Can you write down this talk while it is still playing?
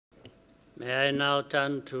May I now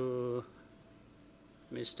turn to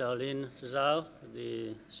Mr. Houlin Zhao,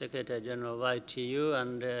 the Secretary General of ITU,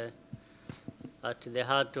 and at the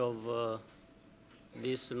heart of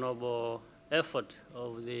this noble effort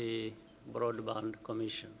of the Broadband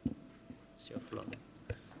Commission. It's your floor.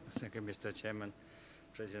 Thank you, Mr. Chairman,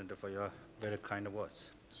 President, for your very kind words.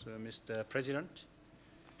 So, Mr. President,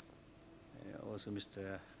 also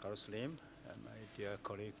Mr. Carlos Lim, my dear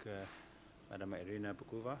colleague, Madam Irina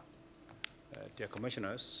Bukova, dear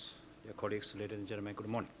commissioners, dear colleagues, ladies and gentlemen, good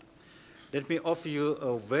morning. Let me offer you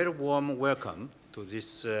a very warm welcome to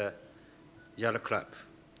this Yale Club,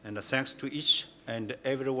 and thanks to each and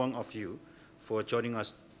every one of you for joining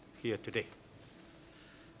us here today.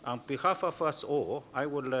 On behalf of us all, I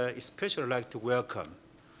would especially like to welcome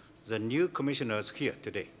the new commissioners here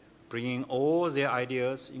today, bringing all their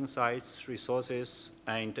ideas, insights, resources,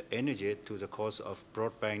 and energy to the cause of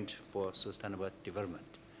broadband for sustainable development.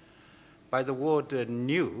 By the word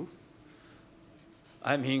new,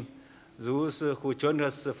 I mean those who joined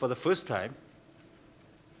us for the first time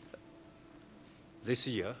this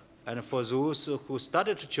year, and for those who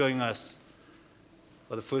started to join us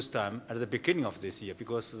for the first time at the beginning of this year,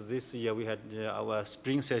 because this year we had our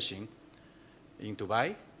spring session in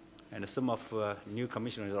Dubai, and some of new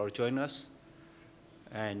commissioners already joined us,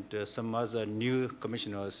 and some other new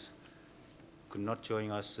commissioners could not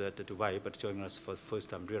join us at Dubai, but join us for the first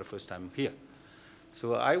time, real first time here.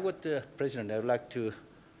 So I would, President, I would like to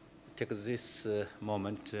take this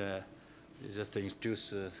moment just to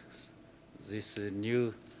introduce these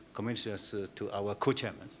new commissioners to our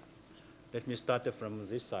co-chairmen. Let me start from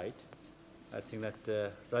this side. I think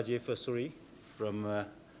that Rajiv Suri, from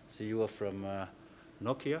CEO from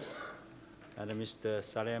Nokia, and Mr.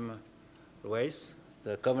 Salem Ruiz,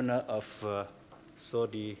 the governor of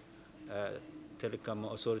Saudi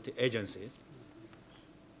Telecom Authority agencies.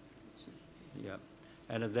 Yeah.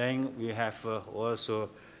 And then we have also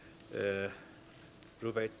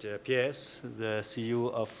Robert Pierce, the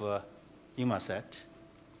CEO of Inmarsat.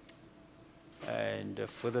 And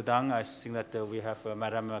further down, I think that we have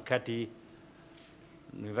Madam Cathy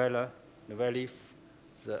Novelli,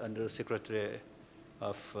 the Undersecretary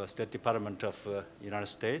of State Department of United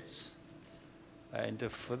States. And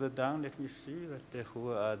further down, let me see that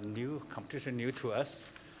who are new, completely new to us.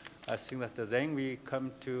 I think that then we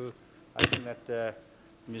come to, I think that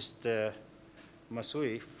Mr.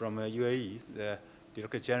 Masui from UAE, the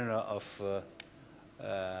Director General of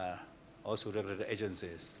also regulatory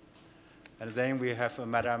agencies. And then we have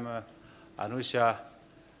Madam Anusha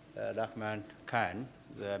Rahman Khan,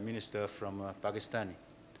 the Minister from Pakistani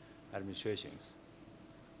administrations.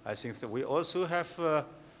 I think that we also have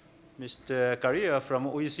Mr. Karia from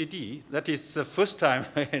OECD. That is the first time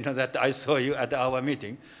that I saw you at our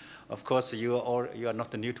meeting. Of course, you are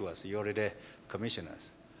not new to us. You're already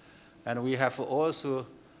commissioners. And we have also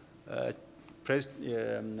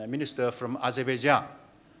Minister from Azerbaijan,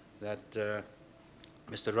 that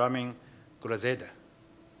Mr. Ramin Gurazeda.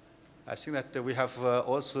 I think that we have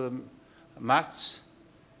also Mats,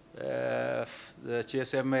 the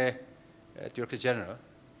GSMA Director General,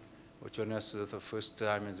 who joined us the first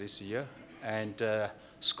time this year, and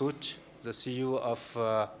Scoot, the CEO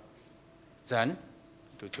of Zan,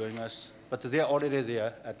 to join us. But they are already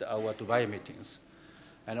there at our Dubai meetings.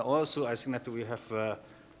 And also, I think that we have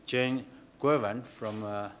Jane Guervan from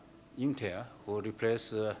Intel, who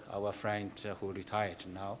replaced our friend who retired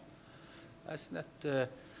now. I think that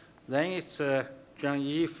then it's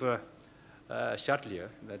Jean-Yves Chatelier,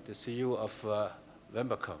 that the CEO of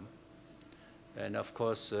Vembacom. And of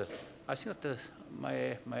course, I think that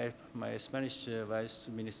my Spanish vice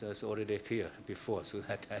minister is already here before, so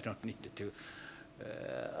that I don't need to.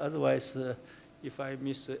 Otherwise, if I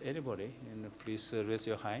miss anybody, please raise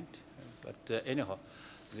your hand. But anyhow,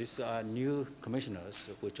 these are new commissioners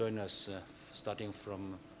who join us starting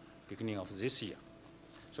from beginning of this year.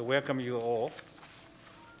 So welcome you all.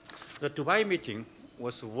 The Dubai meeting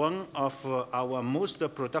was one of our most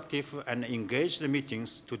productive and engaged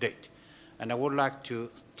meetings to date. And I would like to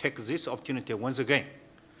take this opportunity once again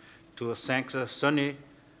to thank Sunny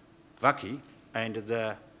Vaki and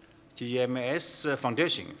the GMS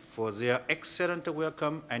Foundation for their excellent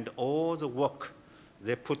welcome and all the work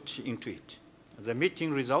they put into it. The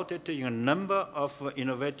meeting resulted in a number of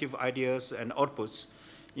innovative ideas and outputs,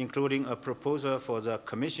 including a proposal for the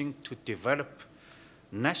Commission to develop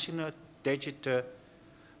national digital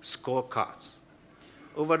scorecards.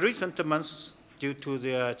 Over recent months, due to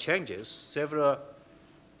their changes, several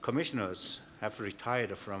commissioners have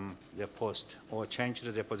retired from their post or changed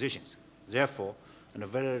their positions. Therefore, and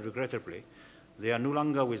very regrettably, they are no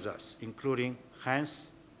longer with us, including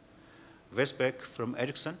Hans Westbeck from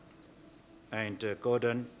Ericsson, and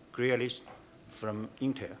Gordon Grealish from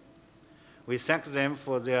Intel. We thank them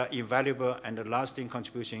for their invaluable and lasting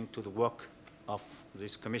contribution to the work of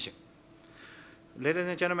this commission. Ladies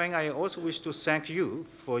and gentlemen, I also wish to thank you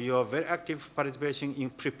for your very active participation in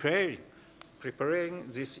preparing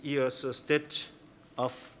this year's State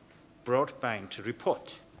of Broadband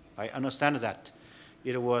report. I understand that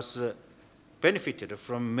it was benefited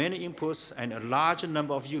from many inputs, and a large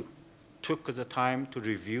number of you took the time to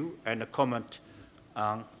review and comment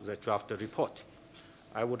on the draft report.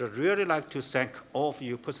 I would really like to thank all of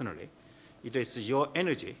you personally. It is your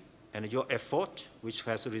energy and your effort which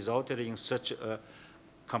has resulted in such a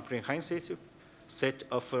comprehensive set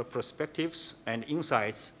of perspectives and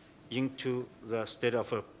insights into the state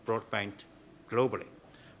of broadband globally,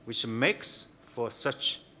 which makes for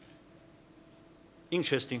such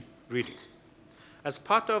interesting reading. As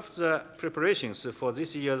part of the preparations for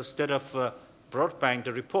this year's State of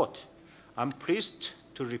Broadband report, I'm pleased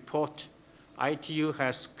to report ITU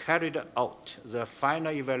has carried out the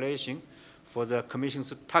final evaluation for the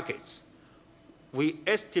Commission's targets. We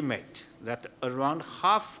estimate that around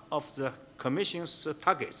half of the Commission's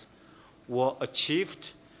targets were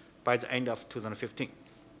achieved by the end of 2015.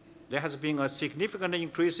 There has been a significant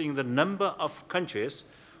increase in the number of countries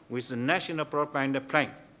with national broadband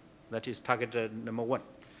plans, that is target number 1,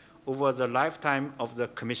 over the lifetime of the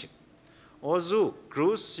Commission. Although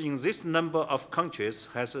growth in this number of countries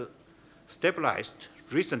has stabilized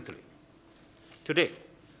recently, today,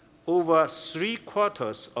 over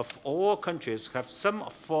 3/4 of all countries have some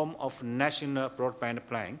form of national broadband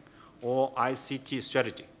plan or ICT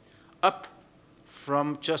strategy, up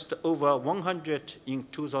from just over 100 in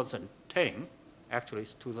 2010, actually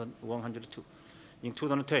it's 102, in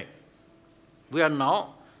 2010. We are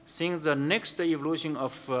now seeing the next evolution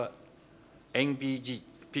of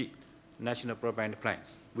NBGP, National Broadband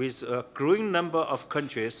Plans, with a growing number of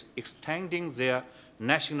countries extending their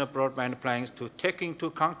national broadband plans to take into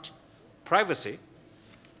account privacy,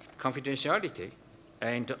 confidentiality,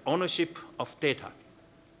 and ownership of data,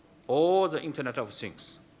 all the Internet of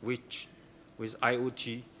Things, which with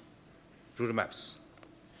IoT roadmaps.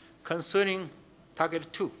 Concerning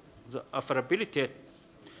target 2, the affordability,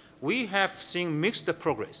 we have seen mixed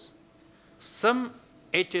progress. Some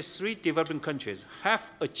 83 developing countries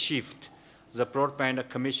have achieved the Broadband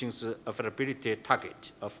Commission's affordability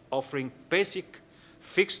target of offering basic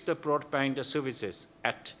fixed broadband services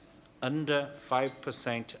at under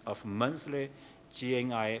 5% of monthly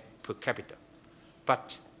GNI per capita.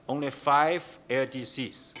 But only 5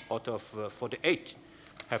 LDCs out of 48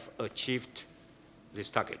 have achieved this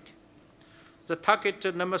target. The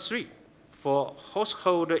target number 3 for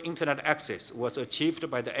household internet access was achieved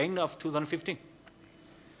by the end of 2015,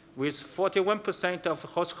 with 41% of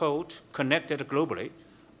households connected globally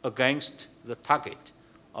against the target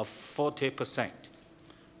of 40%.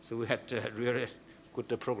 So we had really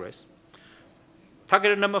good progress.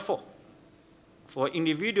 Target number 4 for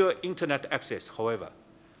individual internet access, however,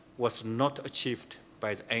 was not achieved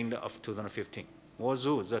by the end of 2015,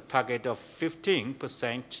 although the target of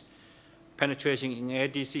 15% penetration in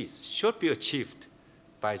LDCs should be achieved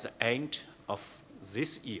by the end of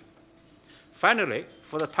this year. Finally,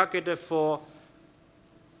 for the target for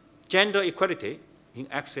gender equality in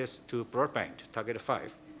access to broadband, target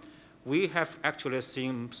 5, we have actually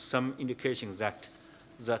seen some indications that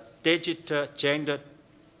the digital gender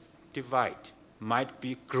divide might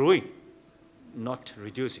be growing, not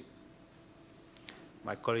reducing.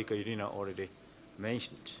 My colleague Irina already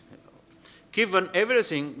mentioned. Given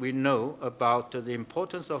everything we know about the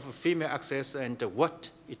importance of female access and what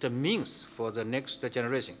it means for the next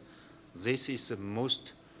generation, this is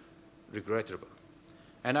most regrettable.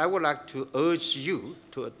 And I would like to urge you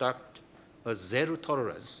to adopt a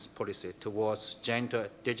zero-tolerance policy towards gender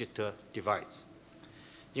digital divides.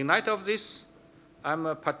 In light of this,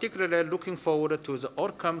 I'm particularly looking forward to the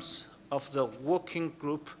outcomes of the working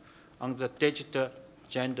group on the digital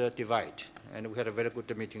gender divide. And we had a very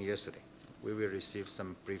good meeting yesterday. We will receive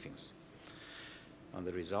some briefings on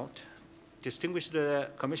the result. Distinguished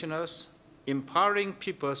commissioners, empowering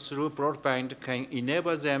people through broadband can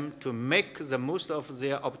enable them to make the most of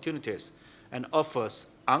their opportunities and offers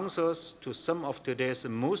answers to some of today's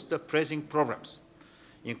most pressing problems,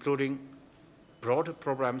 including broad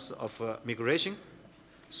problems of migration,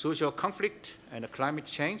 social conflict, and climate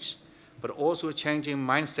change, but also changing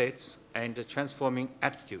mindsets and transforming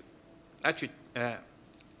attitude,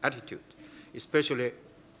 especially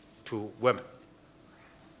to women.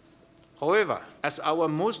 However, as our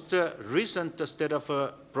most recent State of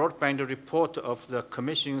Broadband report of the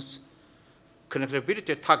Commission's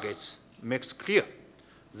connectivity targets makes clear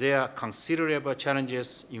there are considerable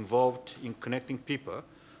challenges involved in connecting people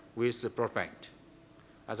with the broadband.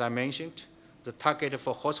 As I mentioned, the target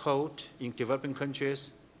for households in developing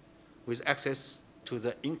countries with access to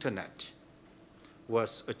the internet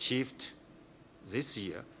was achieved this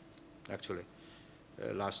year, actually,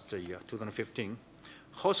 last year, 2015.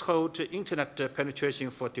 Household internet penetration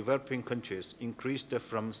for developing countries increased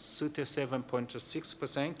from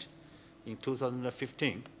 37.6% in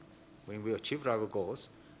 2015, when we achieved our goals,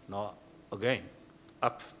 now again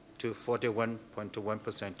up to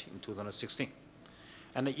 41.1% in 2016.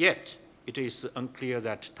 And yet, it is unclear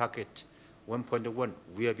that target 1.1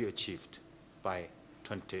 will be achieved by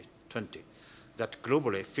 2020. That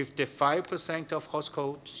globally, 55% of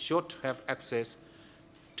households should have access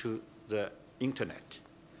to the internet.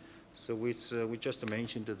 So we just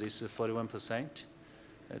mentioned this 41%.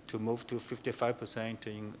 To move to 55%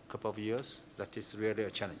 in a couple of years, that is really a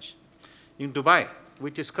challenge. In Dubai, we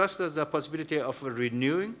discussed the possibility of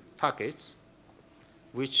renewing targets,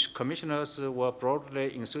 which commissioners were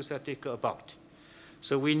broadly enthusiastic about.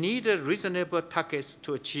 So we need reasonable targets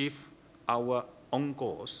to achieve our own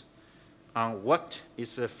goals on what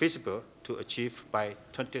is feasible to achieve by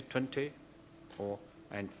 2020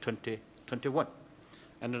 and 2021.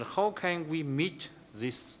 And how can we meet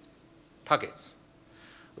these targets?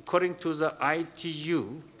 According to the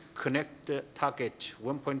ITU Connect target,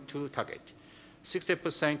 1.2 target,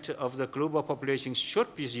 60% of the global population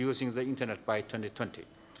should be using the internet by 2020,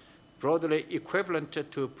 broadly equivalent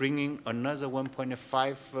to bringing another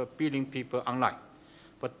 1.5 billion people online.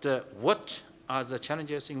 But what are the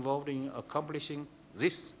challenges involved in accomplishing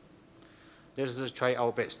this? Let us try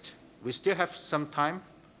our best. We still have some time,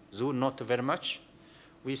 though not very much.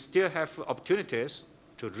 We still have opportunities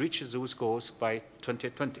to reach those goals by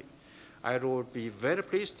 2020. I would be very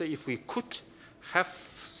pleased if we could have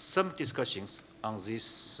some discussions on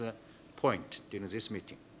this point during this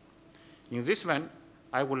meeting. In this one,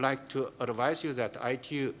 I would like to advise you that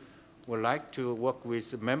ITU would like to work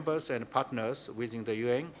with members and partners within the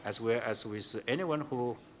UN, as well as with anyone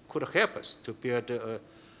who could help us to build a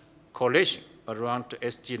coalition around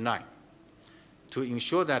SG9 to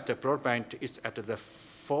ensure that the broadband is at the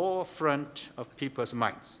forefront of people's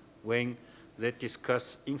minds when they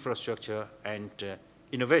discuss infrastructure and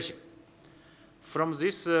innovation. From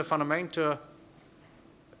these fundamental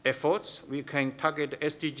efforts, we can target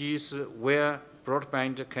SDGs where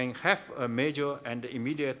broadband can have a major and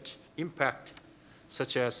immediate impact,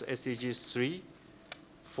 such as SDGs 3,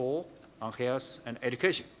 4 on health and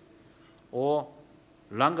education, or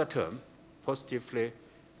longer term positively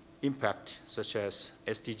impact, such as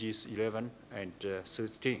SDGs 11 and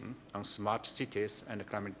 13 on smart cities and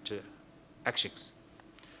climate actions.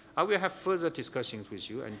 I will have further discussions with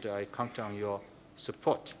you, and I count on your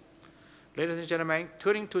support. Ladies and gentlemen,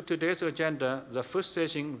 turning to today's agenda, the first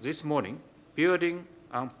session this morning, Building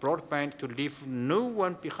on Broadband to Leave No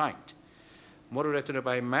One Behind, moderated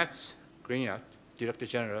by Mats Greenyard, Director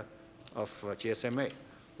General of GSMA,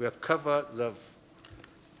 will cover the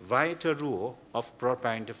vital role of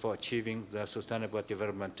broadband for achieving the Sustainable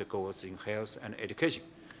Development Goals in health and education,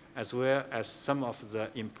 as well as some of the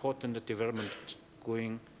important development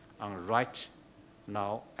going on right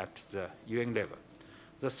now at the UN level.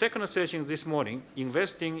 The second session this morning,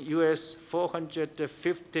 investing US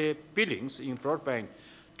 $450 billion in broadband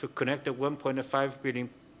to connect 1.5 billion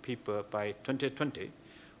people by 2020,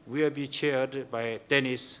 will be chaired by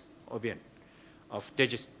Dennis Obian of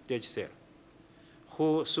DigiCell,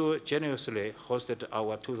 who so generously hosted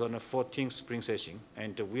our 2014 spring session,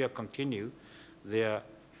 and will continue their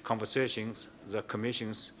conversations the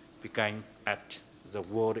commissions began at the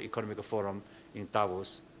World Economic Forum in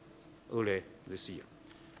Davos early this year.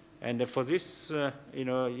 And for this,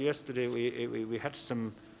 yesterday we had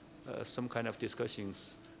some kind of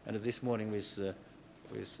discussions, and this morning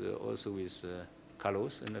also with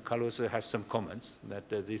Carlos, and Carlos has some comments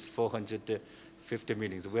that these 450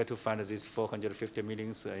 million, where to find these 450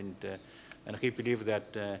 million, and he believes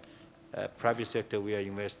that private sector will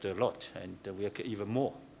invest a lot, and we are even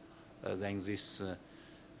more than this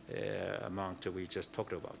amount we just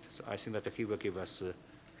talked about. So I think that he will give us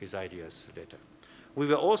his ideas later. We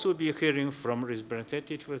will also be hearing from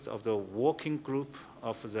representatives of the working group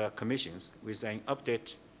of the commissions with an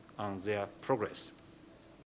update on their progress.